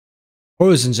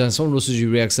Ladies and gentlemen, this is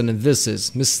reaction and this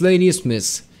is Miscellaneous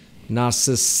Miss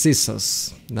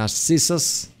Narcissus.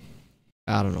 Narcissus?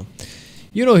 I don't know.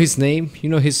 You know his name, you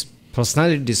know his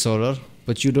personality disorder,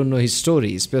 but you don't know his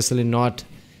story, especially not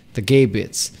the gay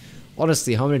bits.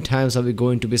 Honestly, how many times are we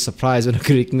going to be surprised when a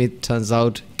Greek myth turns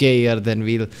out gayer than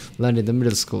we learned in the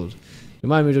middle school?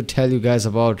 Remind me to tell you guys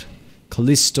about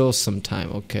Callisto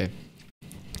sometime, okay?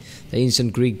 The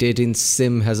ancient Greek dating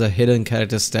sim has a hidden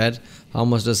character stat. How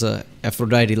much does a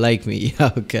Aphrodite like me?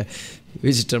 Yeah, okay.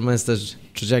 Which determines the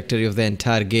trajectory of the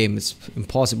entire game. It's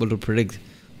impossible to predict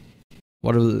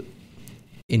what will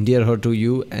endear her to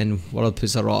you and what will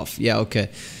piss her off. Yeah, okay.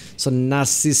 So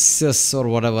Narcissus or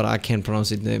whatever, I can't pronounce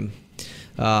his name.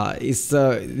 This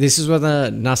is where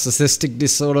the narcissistic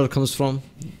disorder comes from.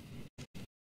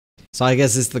 So I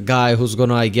guess it's the guy who's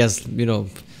gonna, I guess, you know,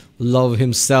 love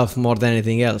himself more than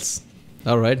anything else.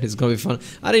 Alright, it's gonna be fun.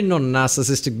 I didn't know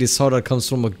narcissistic disorder comes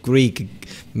from a Greek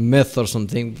myth or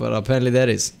something, but apparently there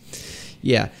is.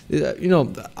 Yeah, you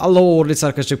know, I love overly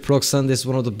sarcastic production. This is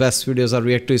one of the best videos I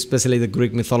react to, especially the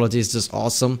Greek mythology is just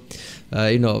awesome.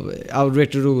 You know, I would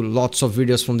react to do lots of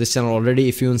videos from this channel already.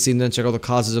 If you haven't seen them, check out the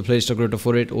cards. There's a playlist creator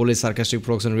for it. Overly sarcastic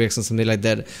production, reaction, something like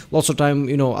that. Lots of time,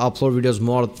 you know, I upload videos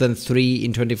more than 3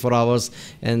 in 24 hours,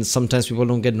 and sometimes people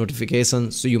don't get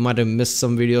notifications, so you might have missed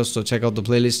some videos. So check out the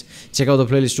playlist. Check out the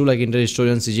playlist too, like Inter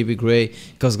Historian, CGP Grey,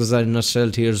 Kazgazar, Nutshell,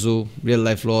 Tier Zoo, Real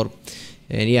Life Lore,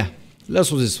 and yeah,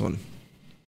 let's watch this one.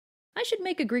 I should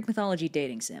make a Greek mythology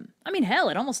dating sim. I mean, hell,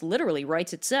 it almost literally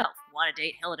writes itself. Want to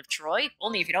date Helen of Troy?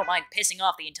 Only if you don't mind pissing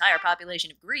off the entire population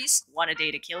of Greece. Want to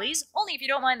date Achilles? Only if you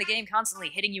don't mind the game constantly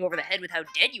hitting you over the head with how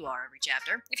dead you are every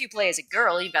chapter. If you play as a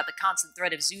girl, you've got the constant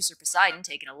threat of Zeus or Poseidon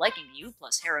taking a liking to you,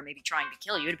 plus Hera maybe trying to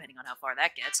kill you, depending on how far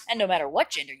that gets. And no matter what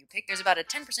gender you pick, there's about a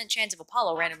 10% chance of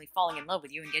Apollo randomly falling in love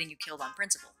with you and getting you killed on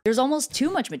principle. There's almost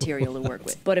too much material to work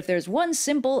with. But if there's one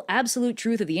simple, absolute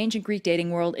truth of the ancient Greek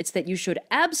dating world, it's that you should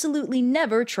absolutely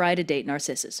never try to date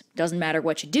Narcissus. Doesn't matter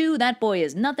what you do, that boy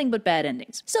is nothing but bad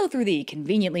endings. So through the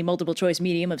conveniently multiple choice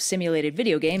medium of simulated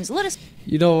video games, let us—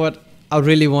 You know what? I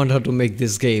really want her to make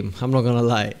this game. I'm not gonna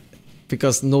lie.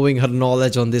 Because knowing her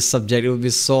knowledge on this subject, it would be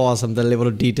so awesome, the level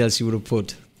of details she would have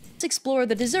put. explore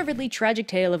the deservedly tragic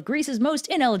tale of Greece's most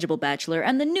ineligible bachelor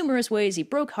and the numerous ways he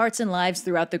broke hearts and lives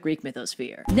throughout the Greek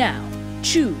mythosphere. Now,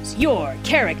 choose your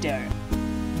character.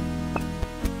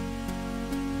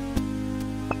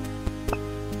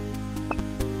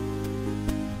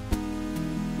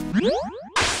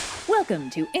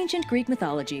 Welcome to ancient Greek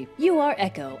mythology. You are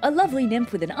Echo, a lovely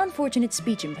nymph with an unfortunate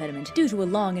speech impediment due to a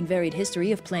long and varied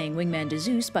history of playing wingman to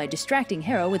Zeus by distracting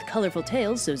Hera with colorful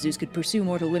tales so Zeus could pursue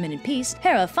mortal women in peace.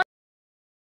 Hera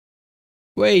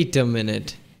Wait a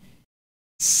minute.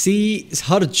 See,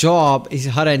 her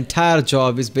entire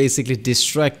job is basically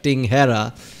distracting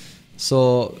Hera.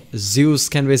 So Zeus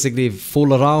can basically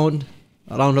fool around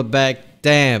her back.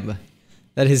 Damn,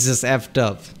 that is just effed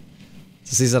up.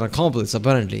 So she's an accomplice,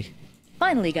 apparently.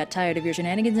 finally got tired of your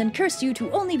shenanigans and cursed you to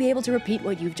only be able to repeat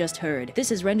what you've just heard. This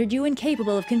has rendered you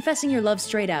incapable of confessing your love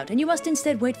straight out, and you must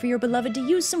instead wait for your beloved to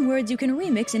use some words you can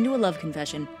remix into a love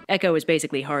confession. Echo is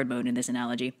basically hard mode in this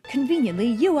analogy. Conveniently,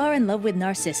 you are in love with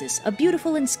Narcissus, a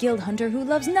beautiful and skilled hunter who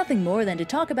loves nothing more than to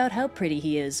talk about how pretty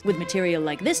he is. With material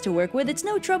like this to work with, it's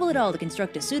no trouble at all to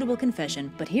construct a suitable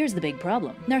confession. But here's the big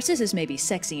problem. Narcissus may be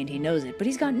sexy and he knows it, but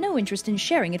he's got no interest in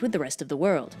sharing it with the rest of the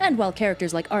world. And while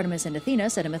characters like Artemis and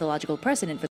Athena set a mythological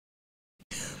precedent for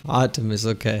Artemis,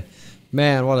 okay.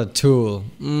 Man, what a tool.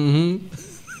 I'm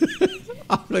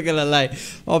not gonna lie.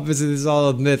 Obviously, this is all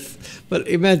a myth. But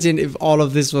imagine if all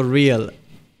of this were real.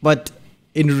 But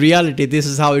in reality, this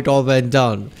is how it all went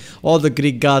down. All the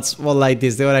Greek gods were like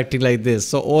this. They were acting like this.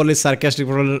 So overly sarcastic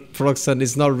production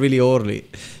is not really overly.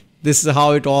 This is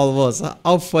how it all was.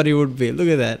 How funny it would be. Look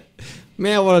at that.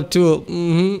 Man, what a tool.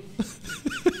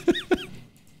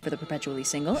 For the perpetually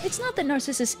single, it's not that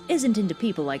Narcissus isn't into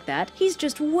people like that. He's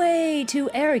just way too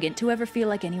arrogant to ever feel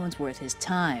like anyone's worth his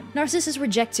time. Narcissus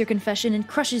rejects your confession and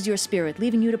crushes your spirit,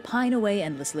 leaving you to pine away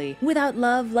endlessly. Without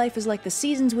love, life is like the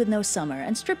seasons with no summer,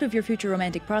 and stripped of your future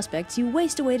romantic prospects, you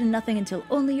waste away to nothing until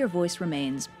only your voice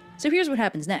remains. So here's what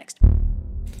happens next.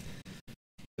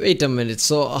 Wait a minute.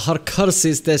 So her curse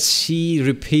is that she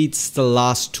repeats the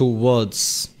last two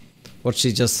words, what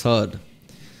she just heard.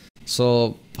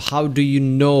 So how do you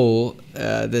know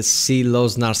that she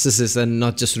loves Narcissus and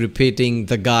not just repeating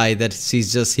the guy that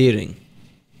she's just hearing?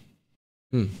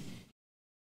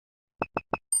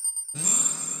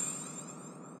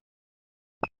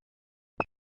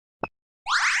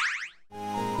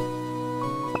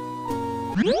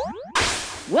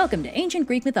 Welcome to ancient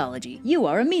Greek mythology. You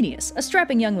are Miscellaneous, a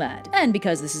strapping young lad. And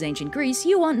because this is ancient Greece,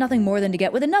 you want nothing more than to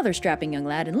get with another strapping young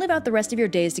lad and live out the rest of your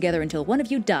days together until one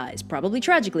of you dies, probably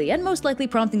tragically, and most likely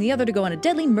prompting the other to go on a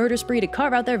deadly murder spree to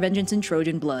carve out their vengeance in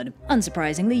Trojan blood.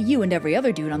 Unsurprisingly, you and every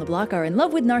other dude on the block are in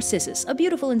love with Narcissus, a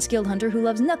beautiful and skilled hunter who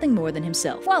loves nothing more than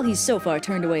himself. While he's so far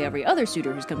turned away every other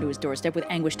suitor who's come to his doorstep with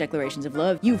anguished declarations of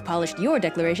love, you've polished your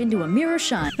declaration to a mirror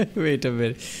shine. Wait a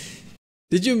minute.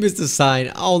 Did you miss the sign?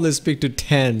 I only speak to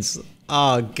tens.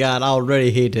 Oh god, I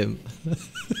already hate him.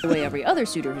 Away every other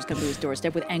suitor who's come to his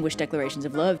doorstep with anguished declarations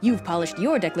of love, you've polished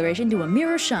your declaration to a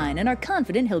mirror shine and are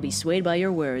confident he'll be swayed by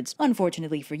your words.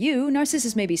 Unfortunately for you,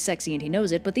 Narcissus may be sexy and he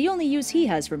knows it, but the only use he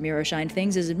has for mirror shine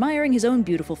things is admiring his own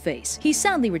beautiful face. He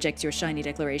soundly rejects your shiny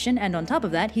declaration, and on top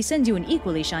of that, he sends you an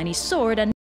equally shiny sword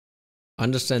and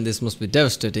Understand this must be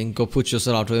devastating. Go put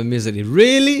yourself out of your misery.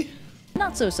 Really?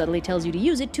 not so subtly tells you to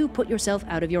use it to put yourself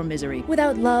out of your misery.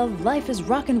 Without love, life is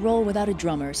rock and roll without a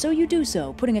drummer, so you do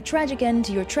so, putting a tragic end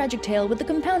to your tragic tale with the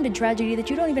compounded tragedy that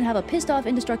you don't even have a pissed off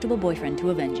indestructible boyfriend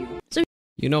to avenge you. So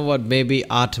You know what? Maybe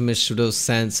Artemis should have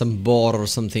sent some boar or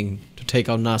something to take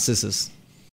out Narcissus.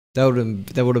 That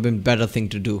would have been a better thing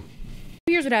to do.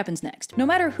 here's what happens next. No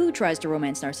matter who tries to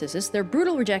romance Narcissus, their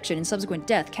brutal rejection and subsequent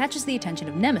death catches the attention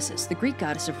of Nemesis, the Greek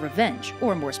goddess of revenge,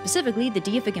 or more specifically, the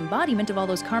deific embodiment of all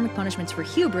those karmic punishments for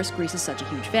hubris Greece is such a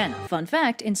huge fan of. Fun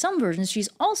fact, in some versions, she's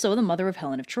also the mother of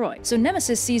Helen of Troy. So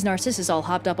Nemesis sees Narcissus all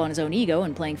hopped up on his own ego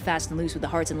and playing fast and loose with the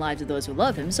hearts and lives of those who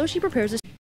love him, so she prepares a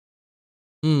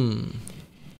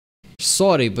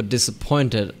Sorry, but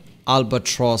disappointed.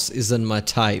 Albatross isn't my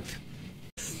type.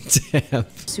 Damn.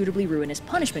 suitably ruinous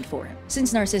punishment for him.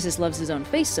 Since Narcissus loves his own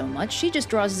face so much, she just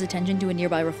draws his attention to a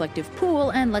nearby reflective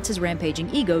pool and lets his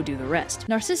rampaging ego do the rest.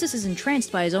 Narcissus is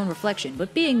entranced by his own reflection,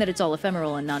 but being that it's all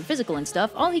ephemeral and non-physical and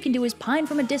stuff, all he can do is pine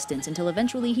from a distance until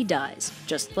eventually he dies.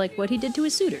 Just like what he did to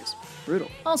his suitors.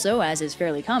 Brutal. Also, as is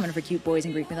fairly common for cute boys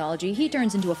in Greek mythology, he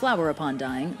turns into a flower upon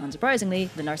dying,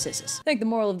 unsurprisingly, the Narcissus. I think the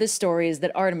moral of this story is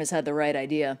that Artemis had the right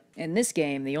idea. In this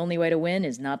game, the only way to win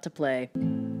is not to play.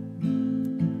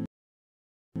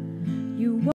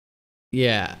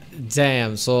 Yeah,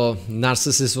 damn. So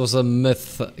Narcissus was a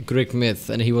myth, Greek myth,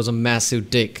 and he was a massive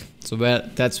dick. So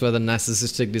that's where the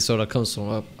narcissistic disorder comes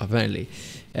from, apparently.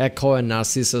 Echo and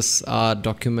Narcissus are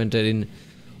documented in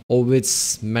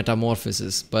Ovid's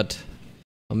Metamorphoses, but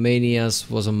Armenius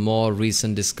was a more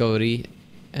recent discovery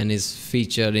and is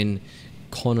featured in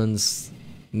Conan's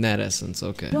Narcissus.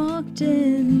 Okay. Walked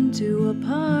into a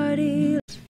party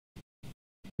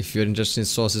If you're interested in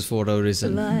sources for whatever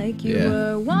reason. like you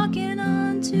were walking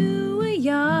onto a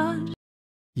yacht.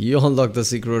 You unlock the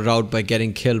secret route by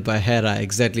getting killed by Hera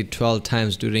exactly 12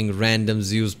 times during random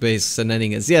Zeus-based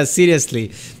shenanigans. Yeah,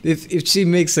 seriously. If she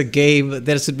makes a game,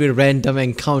 there should be a random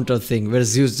encounter thing where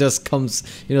Zeus just comes,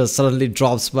 suddenly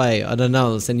drops by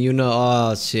unannounced and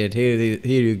oh shit, here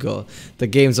you go. The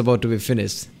game's about to be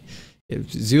finished.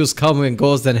 If Zeus comes and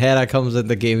goes, then Hera comes and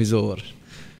the game is over.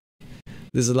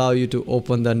 This allows you to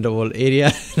open the underworld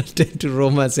area to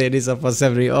romance Hades of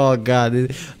Persephone. Oh god.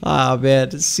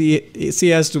 Man. She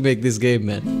has to make this game,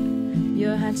 man.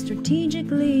 Your hat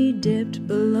strategically dipped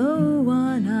below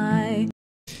one eye.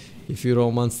 If you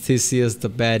romance Theseus, the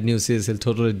bad news is he'll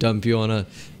totally dump you on a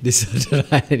deserted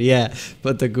island. Yeah,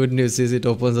 but the good news is it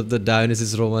opens up the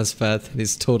Dionysus romance path and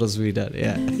it's total sweetheart.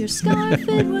 Yeah. Your scarf,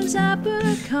 it was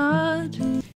apricot.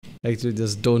 Actually,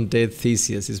 just don't date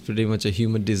Theseus. He's pretty much a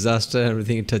human disaster.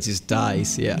 Everything he touches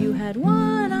dies. Yeah. You had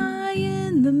one eye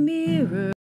in the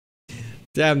mirror.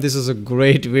 Damn, this was a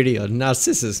great video.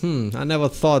 Narcissus. I never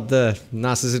thought the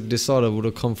narcissistic disorder would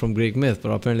have come from Greek myth, but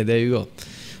apparently there you go.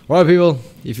 Alright people,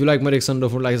 if you like my reaction,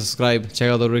 don't forget to like and subscribe. Check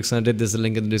out the reaction I did. There's a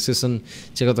link in the description.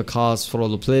 Check out the cards for all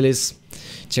the playlists.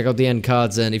 Check out the end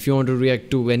cards, and if you want to react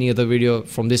to any other video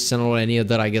from this channel or any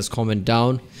other, I guess comment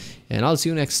down. And I'll see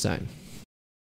you next time.